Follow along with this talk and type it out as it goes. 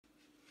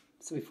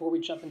So before we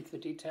jump into the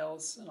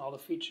details and all the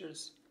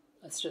features,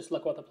 let's just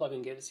look what the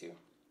plugin gives you.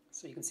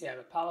 So you can see I have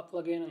a palette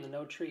plugin in the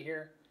node tree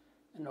here,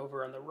 and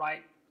over on the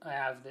right I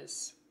have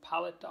this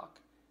palette dock,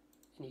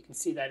 and you can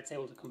see that it's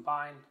able to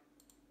combine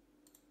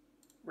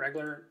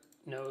regular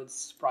nodes,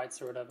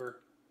 sprites or whatever,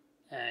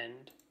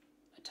 and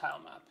a tile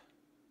map.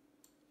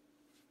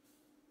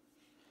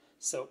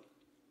 So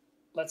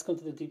let's go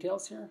into the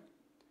details here.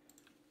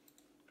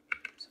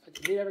 So if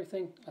I delete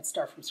everything, let's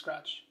start from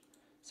scratch.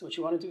 So what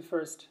you want to do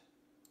first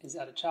is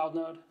add a child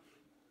node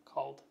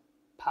called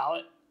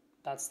palette.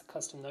 That's the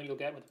custom node you'll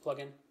get with the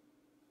plugin.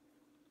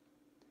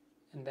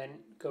 And then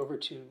go over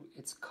to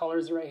its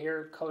colors right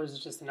here. Colors is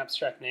just an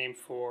abstract name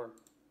for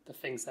the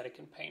things that it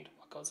can paint,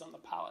 what goes on the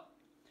palette.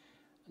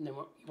 And then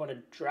you want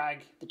to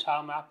drag the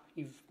tile map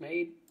you've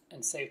made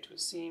and save to a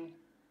scene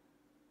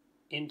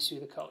into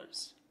the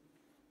colors.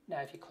 Now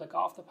if you click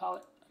off the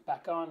palette,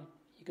 back on,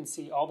 you can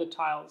see all the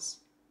tiles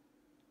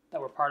that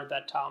were part of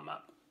that tile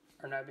map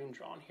are now being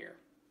drawn here.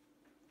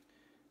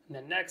 And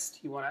then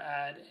next, you want to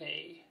add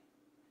a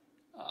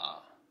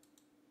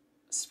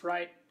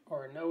sprite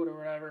or a node or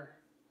whatever.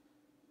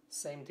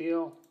 Same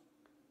deal.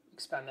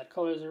 Expand that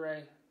colors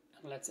array,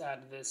 and let's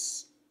add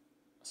this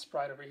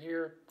sprite over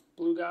here,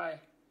 blue guy.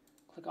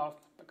 Click off,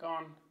 back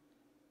on,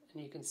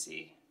 and you can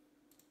see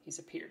he's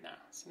appeared now.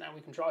 So now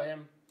we can draw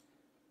him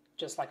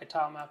just like a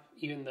tile map,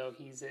 even though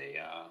he's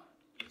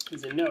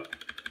a node.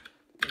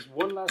 There's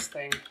one last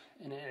thing,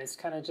 and it's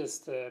kind of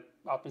just an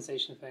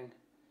optimization thing.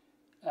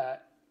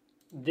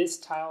 This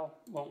tile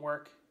won't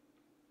work.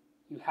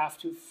 You have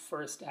to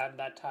first add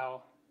that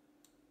tile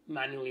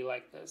manually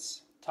like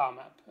this tile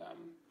map.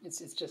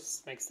 It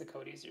just makes the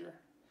code easier.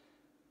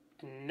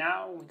 And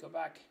now when we go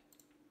back,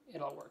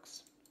 it all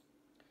works.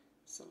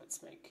 So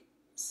let's make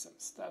some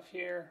stuff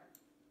here.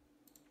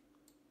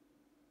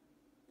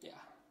 Yeah,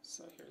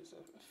 so here's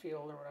a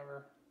field or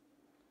whatever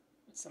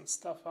with some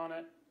stuff on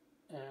it,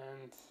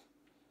 and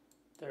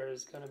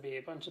there's going to be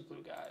a bunch of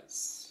blue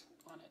guys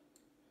on it.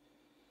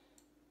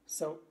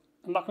 So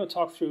I'm not going to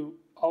talk through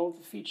all of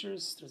the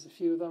features. There's a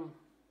few of them,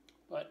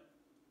 but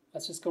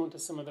let's just go into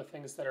some of the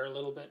things that are a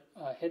little bit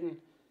hidden.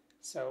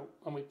 So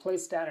when we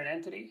place down an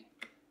entity,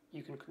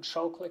 you can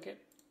control click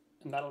it,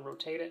 and that'll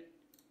rotate it.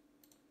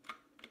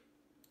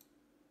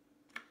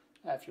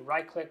 If you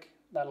right click,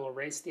 that'll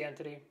erase the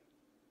entity.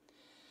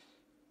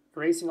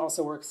 Erasing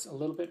also works a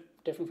little bit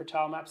different for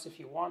tile maps if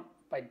you want.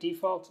 By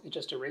default, it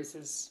just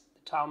erases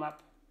the tile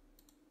map,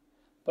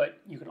 but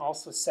you can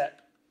also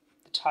set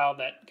the tile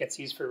that gets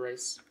used for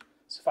erase.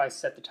 So if I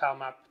set the tile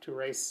map to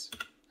erase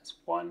as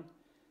 1, it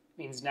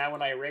means now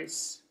when I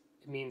erase,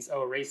 it means,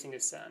 oh, erasing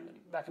is send. And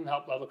that can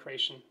help level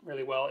creation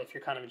really well if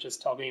you're kind of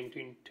just toggling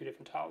between two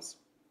different tiles.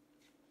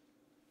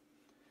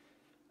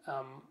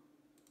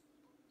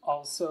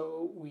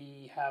 Also,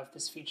 we have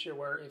this feature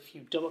where if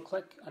you double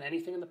click on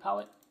anything in the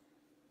palette,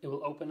 it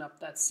will open up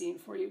that scene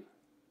for you.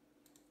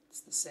 It's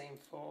the same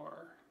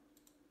for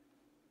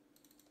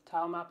the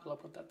tile map. It'll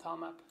open up that tile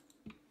map.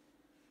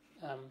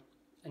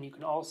 And you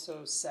can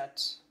also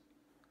set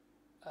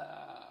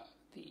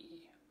the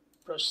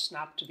brush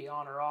snap to be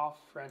on or off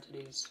for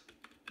entities,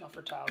 not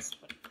for tiles,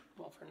 but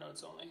well, for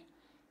nodes only.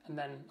 And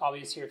then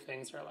obvious here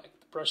things are like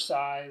the brush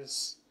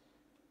size,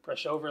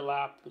 brush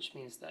overlap, which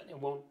means that it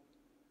won't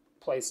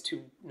place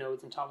two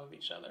nodes on top of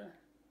each other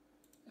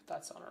if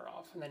that's on or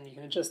off. And then you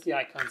can adjust the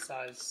icon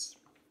size.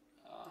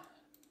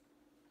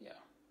 Yeah.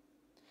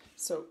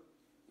 So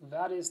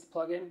that is the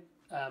plugin.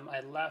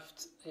 I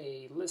left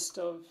a list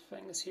of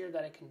things here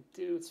that I can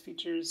do, its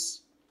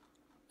features.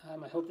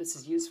 I hope this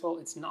is useful.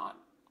 It's not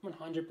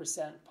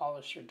 100%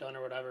 polished or done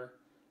or whatever,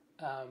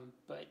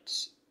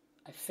 but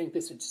I think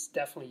this is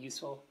definitely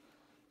useful,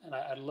 and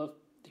I'd love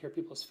to hear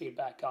people's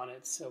feedback on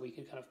it so we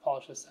can kind of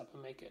polish this up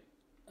and make it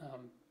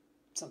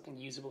something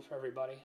usable for everybody.